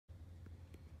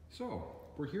So,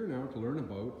 we're here now to learn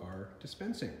about our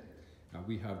dispensing.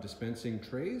 We have dispensing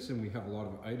trays and we have a lot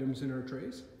of items in our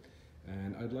trays.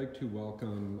 And I'd like to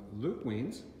welcome Luke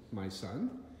Weens, my son,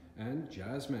 and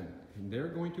Jasmine. And they're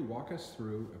going to walk us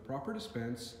through a proper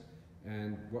dispense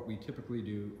and what we typically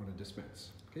do on a dispense.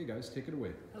 Okay guys, take it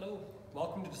away. Hello,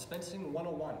 welcome to Dispensing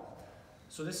 101.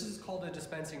 So this is called a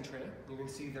dispensing tray. You can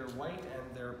see they're white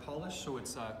and they're polished, so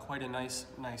it's quite a nice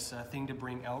thing to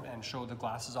bring out and show the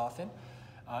glasses off in.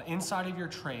 Inside of your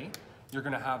tray, you're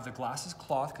gonna have the glasses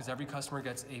cloth, because every customer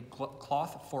gets a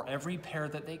cloth for every pair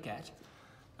that they get.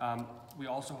 We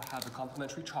also have the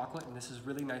complimentary chocolate, and this is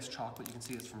really nice chocolate. You can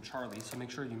see it's from Charlie, so make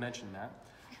sure you mention that.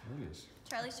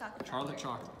 Charlie's chocolate.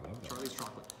 Charlie's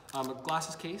chocolate. A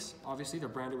glasses case, obviously they're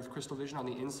branded with CrystalVision on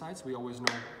the inside, so we always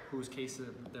know whose case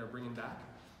they're bringing back.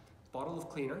 Bottle of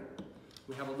cleaner.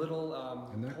 We have a little...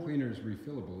 and that cleaner is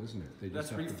refillable, isn't it?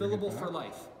 That's refillable for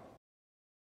life.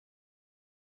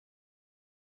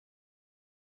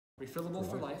 Refillable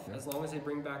for life. Yeah. As long as they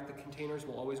bring back the containers,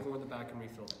 we'll always go in the back and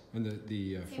refill them. And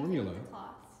the formula,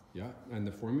 yeah, and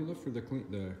the formula for the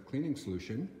cleaning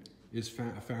solution is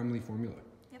a family formula.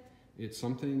 Yep. It's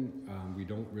something we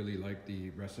don't really like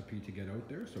the recipe to get out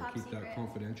there, so Top keep secret. that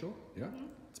confidential. Yeah. Mm-hmm.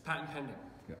 It's patent pending.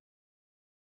 Yeah.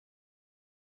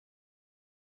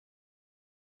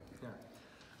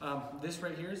 Yeah. This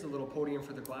right here is the little podium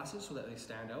for the glasses so that they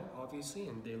stand out, obviously,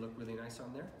 and they look really nice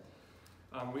on there.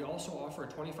 We also offer a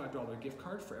 $25 gift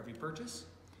card for every purchase.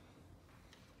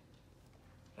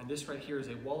 And this right here is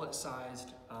a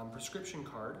wallet-sized prescription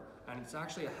card, and it's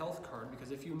actually a health card,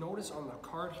 because if you notice on the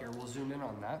card here, we'll zoom in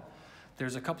on that,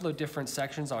 there's a couple of different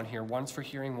sections on here. One's for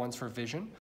hearing, one's for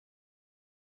vision.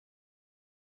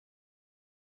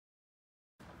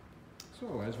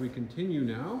 So as we continue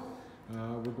now,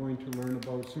 we're going to learn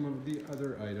about some of the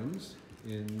other items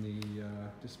in the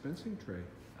dispensing tray.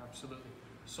 Absolutely.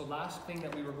 So last thing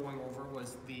that we were going over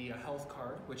was the health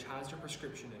card, which has your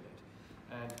prescription in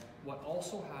it. And what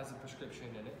also has a prescription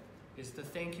in it is the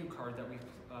thank you card that we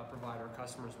provide our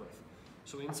customers with.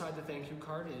 So inside the thank you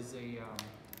card is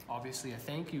obviously a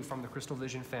thank you from the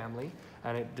CrystalVision family,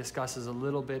 and it discusses a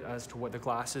little bit as to what the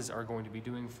glasses are going to be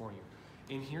doing for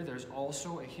you. In here, there's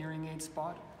also a hearing aid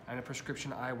spot and a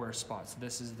prescription eyewear spot. So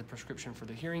this is the prescription for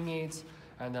the hearing aids,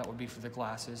 and that would be for the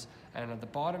glasses. And at the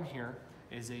bottom here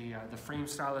is the frame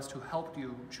stylist who helped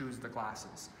you choose the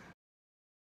glasses.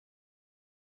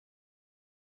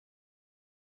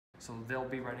 So they'll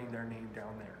be writing their name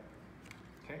down there.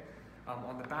 Okay.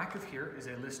 On the back of here is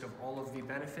a list of all of the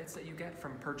benefits that you get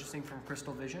from purchasing from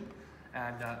CrystalVision,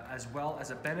 and as well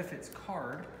as a benefits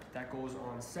card that goes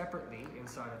on separately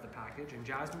inside of the package. And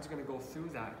Jasmine's going to go through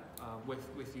that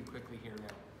with you quickly here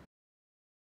now.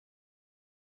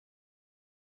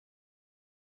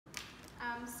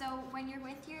 So when you're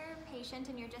with your patient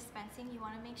and you're dispensing, you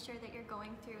want to make sure that you're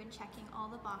going through and checking all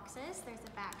the boxes. There's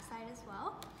a back side as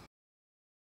well.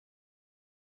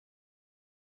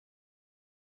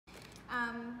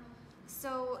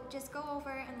 So just go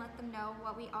over and let them know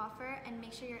what we offer and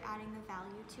make sure you're adding the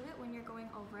value to it when you're going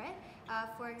over it.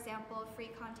 For example,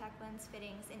 free contact lens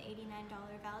fittings, an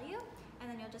 $89 value, and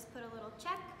then you'll just put a little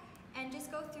check and just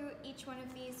go through each one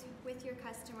of these with your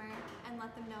customer and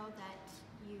let them know that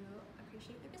you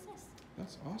appreciate their business.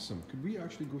 That's awesome. Could we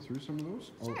actually go through some of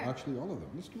those? Sure. Or actually all of them.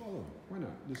 Let's do all of them. Why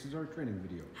not? This is our training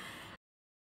video.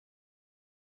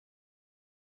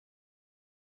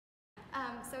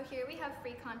 So here we have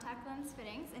free contact lens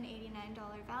fittings, an $89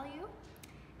 value.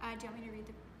 Do you want me to read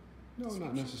the No,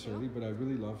 not necessarily, but I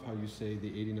really love how you say the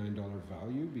 $89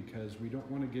 value, because we don't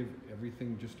want to give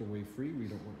everything just away free. We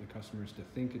don't want the customers to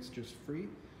think it's just free.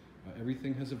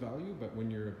 Everything has a value, but when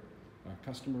you're a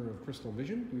customer of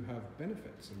CrystalVision, you have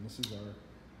benefits, and this is our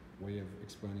way of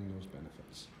explaining those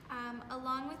benefits.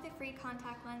 Along with the free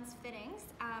contact lens fittings,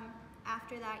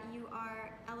 after that you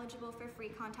are eligible for free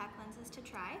contact lenses to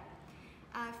try.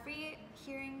 Free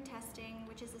hearing testing,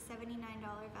 which is a $79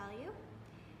 value.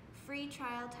 Free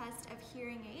trial test of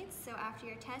hearing aids. So after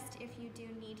your test, if you do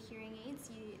need hearing aids,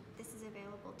 this is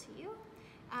available to you.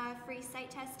 Free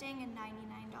sight testing, a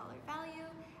 $99 value.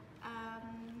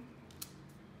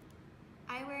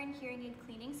 Eyewear and hearing aid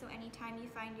cleaning. So anytime you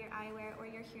find your eyewear or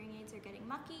your hearing aids are getting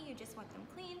mucky, you just want them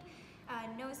cleaned.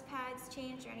 Nose pads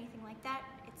changed or anything like that,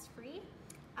 it's free.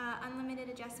 Unlimited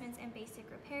adjustments and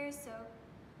basic repairs. So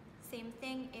same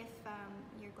thing, if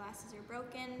your glasses are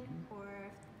broken or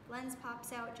if lens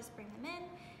pops out, just bring them in.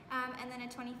 And then a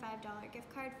 $25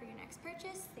 gift card for your next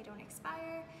purchase. They don't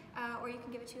expire, or you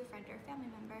can give it to a friend or a family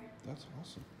member. That's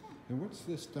awesome. Yeah. And what's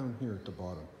this down here at the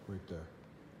bottom, right there?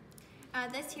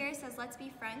 This here says let's be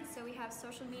friends, so we have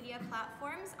social media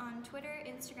platforms on Twitter,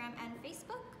 Instagram, and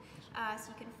Facebook. So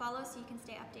you can follow, so you can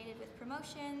stay updated with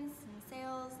promotions and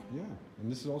sales. And Yeah,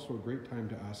 and this is also a great time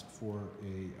to ask for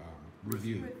a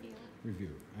review.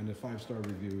 And a 5-star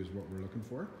review is what we're looking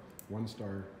for. 1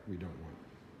 star we don't want.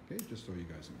 Okay, just so you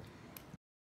guys know.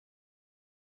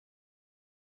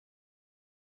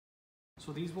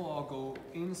 So these will all go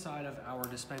inside of our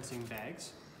dispensing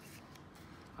bags.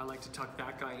 I like to tuck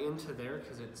that guy into there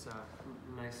because it's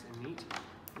nice and neat.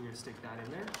 You're gonna stick that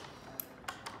in there.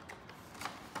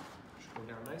 Should go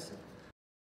down nicely.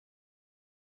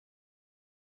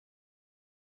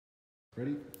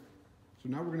 Ready? So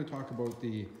now we're going to talk about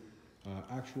the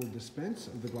actual dispense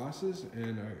of the glasses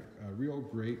and a real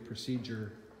great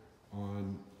procedure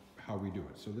on how we do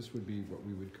it. So this would be what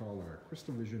we would call our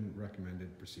CrystalVision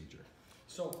recommended procedure.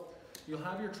 So you'll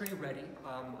have your tray ready.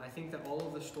 I think that all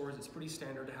of the stores, it's pretty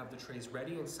standard to have the trays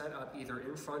ready and set up either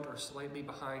in front or slightly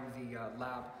behind the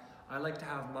lab. I like to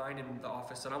have mine in the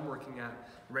office that I'm working at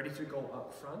ready to go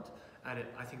up front. And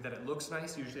I think that it looks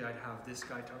nice. Usually I'd have this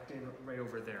guy tucked in right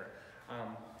over there.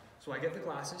 So I get the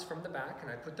glasses from the back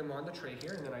and I put them on the tray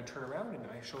here, and then I turn around and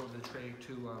I show the tray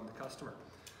to the customer.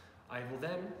 I will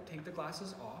then take the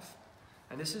glasses off,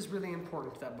 and this is really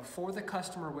important that before the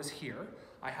customer was here,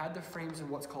 I had the frames in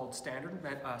what's called standard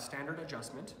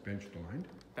adjustment. Benched aligned.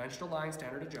 Benched aligned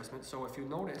standard adjustment. So if you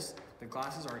notice, the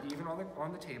glasses are even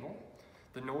on the table.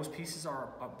 The nose pieces are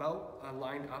about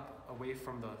lined up away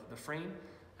from the frame,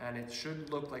 and it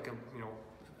should look like a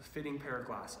fitting pair of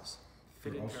glasses.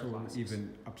 Also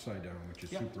even upside down, which is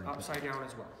super important. Upside down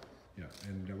as well. Yeah,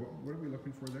 and what are we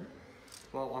looking for there?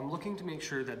 Well, I'm looking to make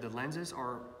sure that the lenses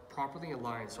are properly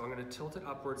aligned. So I'm going to tilt it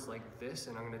upwards like this,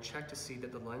 and I'm going to check to see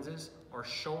that the lenses are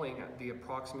showing at the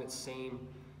approximate same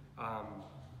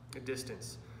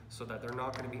distance, so that they're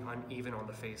not going to be uneven on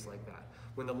the face like that.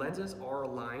 When the lenses are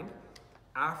aligned,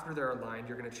 after they're aligned,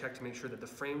 you're going to check to make sure that the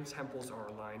frame temples are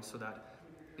aligned, so that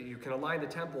you can align the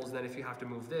temples, and then if you have to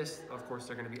move this, of course,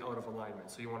 they're going to be out of alignment.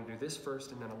 So you want to do this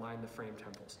first and then align the frame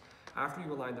temples. After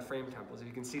you align the frame temples, if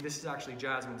you can see, this is actually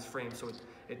Jasmine's frame, so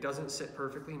it doesn't sit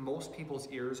perfectly. Most people's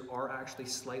ears are actually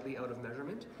slightly out of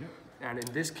measurement. Yep. And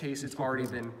in this case, it's already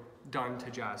been done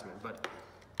to Jasmine.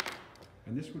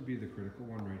 And this would be the critical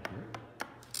one right here,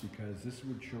 because this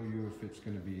would show you if it's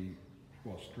going to be,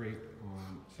 well, straight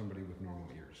on somebody with normal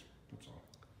ears. That's all.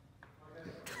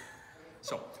 Yeah.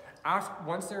 So,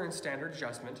 once they're in standard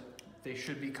adjustment, they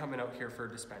should be coming out here for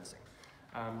dispensing.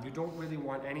 You don't really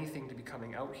want anything to be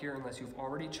coming out here unless you've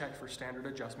already checked for standard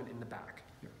adjustment in the back.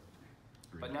 Yep.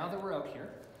 But now that we're out here,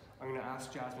 I'm going to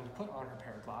ask Jasmine to put on her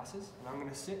pair of glasses, and I'm going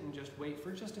to sit and just wait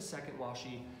for just a second while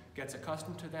she gets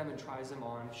accustomed to them and tries them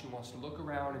on. She wants to look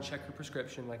around and check her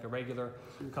prescription like a regular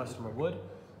customer would.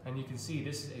 And you can see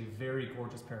this is a very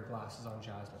gorgeous pair of glasses on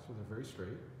Jasmine. So they're very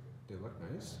straight, they look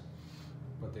nice,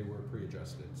 but they were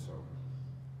pre-adjusted, so.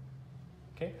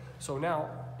 Okay, so now,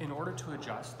 in order to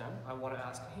adjust them, I want to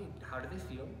ask, hey, how do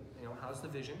they feel? How's the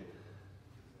vision?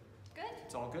 Good.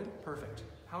 It's all good? Perfect.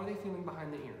 How are they feeling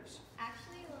behind the ears?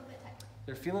 Actually, a little bit tight.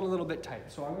 They're feeling a little bit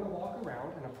tight. So I'm going to walk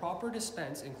around, and a proper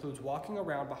dispense includes walking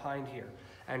around behind here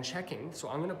and checking. So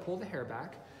I'm going to pull the hair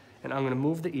back, and I'm going to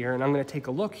move the ear, and I'm going to take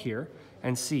a look here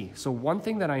and see. So one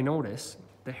thing that I notice,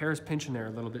 the hair is pinching there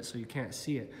a little bit so you can't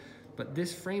see it, but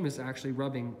this frame is actually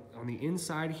rubbing on the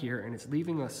inside here, and it's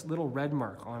leaving a little red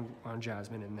mark on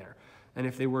Jasmine in there. And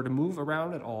if they were to move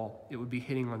around at all, it would be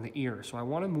hitting on the ear. So I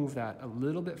want to move that a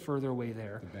little bit further away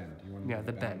there. The bend. You want to move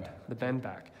the bend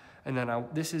back. And then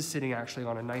this is sitting actually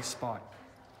on a nice spot.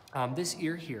 This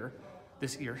ear here,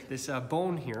 this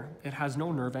bone here, it has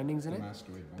no nerve endings in it.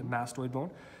 The mastoid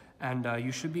bone. And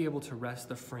you should be able to rest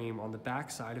the frame on the back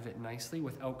side of it nicely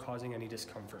without causing any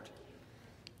discomfort.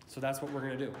 So that's what we're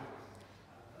going to do.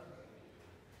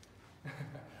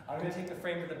 I'm going to take the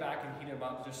frame to the back and heat them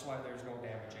up just so there's no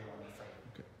damaging on the frame.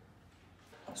 Okay.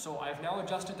 So I've now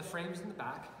adjusted the frames in the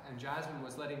back, and Jasmine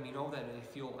was letting me know that they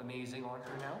feel amazing on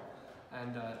her now,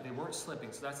 and they weren't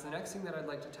slipping. So that's the next thing that I'd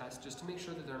like to test, just to make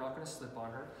sure that they're not going to slip on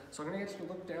her. So I'm going to get you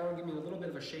to look down, give me a little bit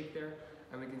of a shake there,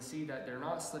 and we can see that they're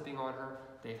not slipping on her.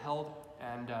 They've held,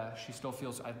 and she still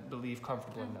feels, I believe,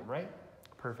 comfortable in them, right?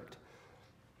 Perfect.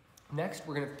 Next,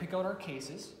 we're going to pick out our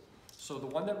cases. So the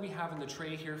one that we have in the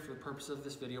tray here for the purpose of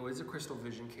this video is a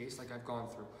CrystalVision case, like I've gone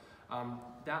through.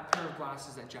 That pair of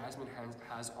glasses that Jasmine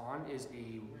has on is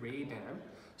a Ray-Ban.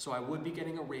 So I would be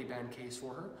getting a Ray-Ban case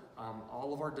for her.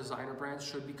 All of our designer brands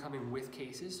should be coming with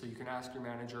cases, so you can ask your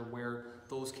manager where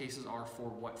those cases are for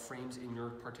what frames in your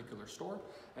particular store,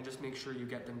 and just make sure you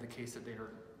get them the case that they are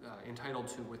entitled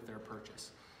to with their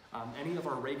purchase. Any of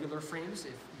our regular frames,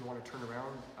 if you want to turn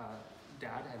around,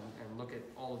 Dad and look at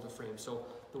all of the frames. So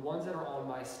the ones that are on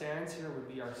my stands here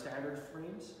would be our standard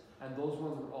frames, and those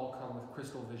ones would all come with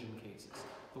CrystalVision cases.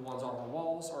 The ones on the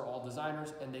walls are all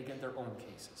designers, and they get their own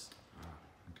cases.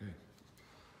 Okay.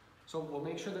 So we'll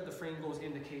make sure that the frame goes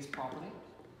in the case properly.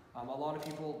 A lot of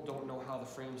people don't know how the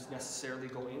frames necessarily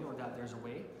go in or that there's a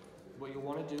way. What you'll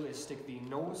want to do is stick the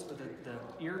nose or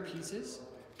the ear pieces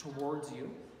towards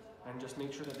you and just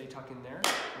make sure that they tuck in there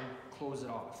and close it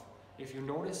off. If you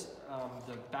notice,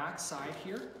 the back side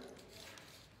here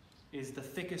is the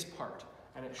thickest part,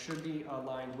 and it should be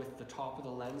aligned with the top of the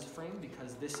lens frame,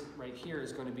 because this right here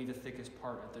is going to be the thickest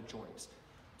part at the joints.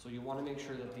 So you want to make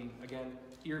sure that the, again,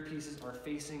 earpieces are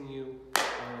facing you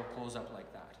and it'll close up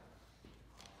like that.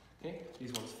 Okay,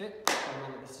 these ones fit. I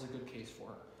know that this is a good case for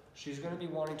her. She's going to be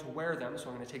wanting to wear them, so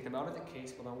I'm going to take them out of the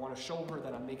case, but I want to show her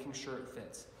that I'm making sure it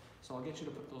fits. So I'll get you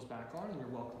to put those back on, and you're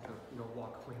welcome to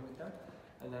walk away with them.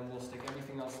 And then we'll stick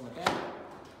everything else in the bag.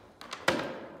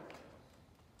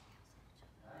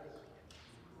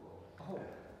 Oh,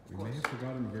 We may have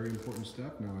forgotten a very important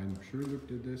step. Now, I'm sure Luke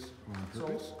did this on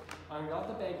purpose. So I've got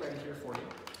the bag ready here for you.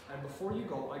 And before you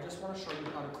go, I just want to show you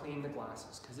how to clean the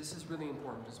glasses, because this is really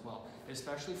important as well,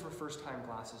 especially for first-time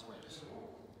glasses wearers.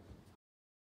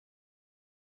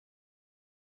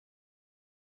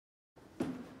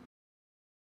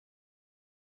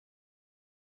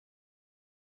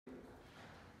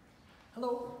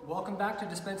 Hello, welcome back to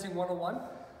Dispensing 101.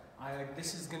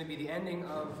 This is going to be the ending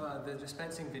of the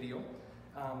dispensing video.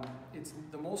 It's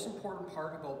the most important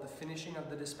part about the finishing of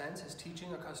the dispense is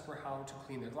teaching a customer how to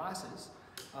clean their glasses.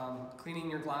 Cleaning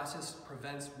your glasses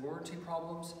prevents warranty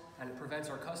problems, and it prevents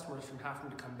our customers from having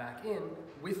to come back in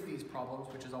with these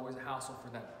problems, which is always a hassle for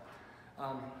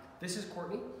them. This is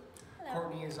Courtney. Hello.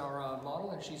 Courtney is our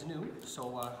model, and she's new,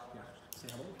 so yeah, say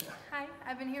hello. Yeah. Hi,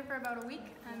 I've been here for about a week.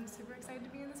 I'm super excited to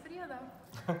be in this video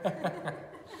though.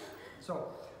 So,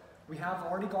 we have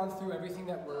already gone through everything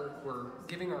that we're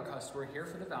giving our customer here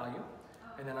for the value,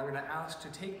 and then I'm going to ask to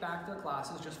take back their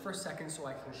glasses just for a second so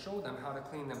I can show them how to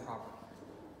clean them properly.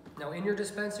 Now, in your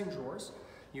dispensing drawers,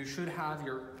 you should have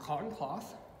your cotton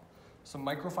cloth, some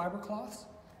microfiber cloths,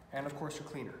 and of course your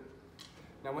cleaner.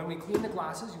 Now, when we clean the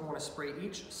glasses, you want to spray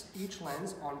each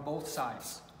lens on both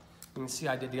sides. You can see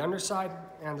I did the underside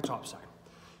and the top side.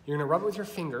 You're going to rub it with your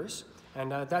fingers,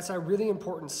 and that's a really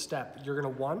important step. You're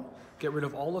going to, one, get rid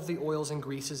of all of the oils and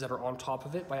greases that are on top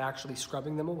of it by actually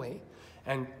scrubbing them away.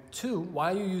 And two,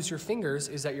 why you use your fingers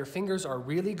is that your fingers are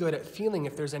really good at feeling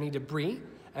if there's any debris,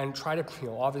 and try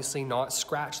to, obviously not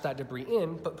scratch that debris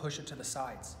in, but push it to the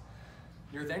sides.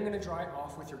 You're then going to dry it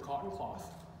off with your cotton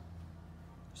cloth,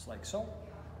 just like so.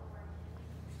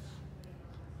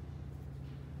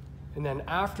 And then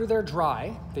after they're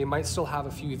dry, they might still have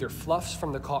a few either fluffs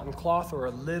from the cotton cloth or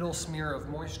a little smear of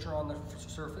moisture on the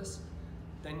surface.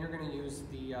 Then you're going to use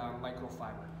the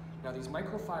microfiber. Now, these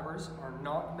microfibers are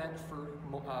not meant for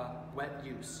wet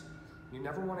use. You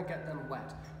never want to get them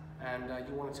wet. And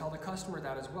you want to tell the customer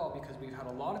that as well, because we've had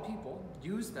a lot of people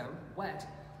use them wet,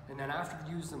 and then after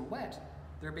they use them wet,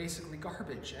 they're basically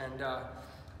garbage. And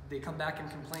they come back and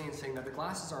complain saying that the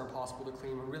glasses are impossible to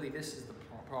clean, when really this is the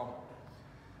problem.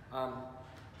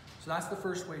 So that's the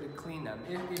first way to clean them.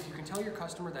 If you can tell your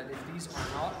customer that if these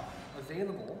are not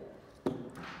available,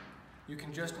 you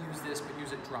can just use this, but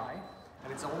use it dry.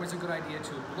 And it's always a good idea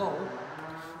to blow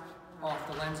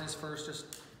off the lenses first,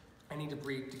 just any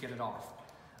debris to get it off.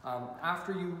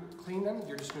 After you clean them,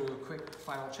 you're just going to do a quick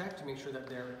final check to make sure that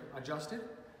they're adjusted.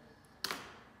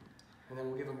 And then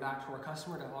we'll give them back to our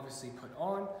customer to obviously put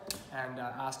on and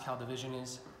ask how the vision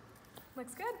is.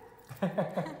 Looks good.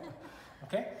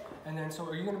 Okay, and then so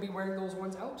are you going to be wearing those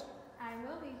ones out? I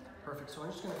will be. Perfect, so I'm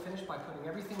just going to finish by putting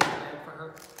everything in the bag for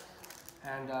her,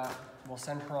 and we'll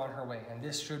send her on her way. And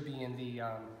this should be in the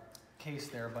case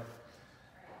there, but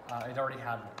it already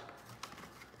had one.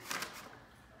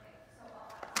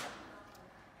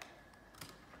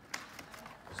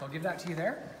 So I'll give that to you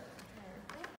there.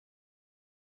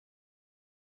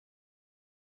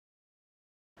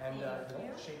 And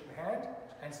shake your hand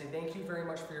and say thank you very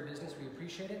much for your business. We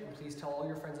appreciate it, and please tell all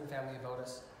your friends and family about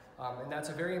us. And that's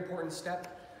a very important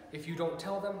step. If you don't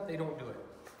tell them, they don't do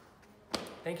it.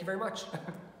 Thank you very much.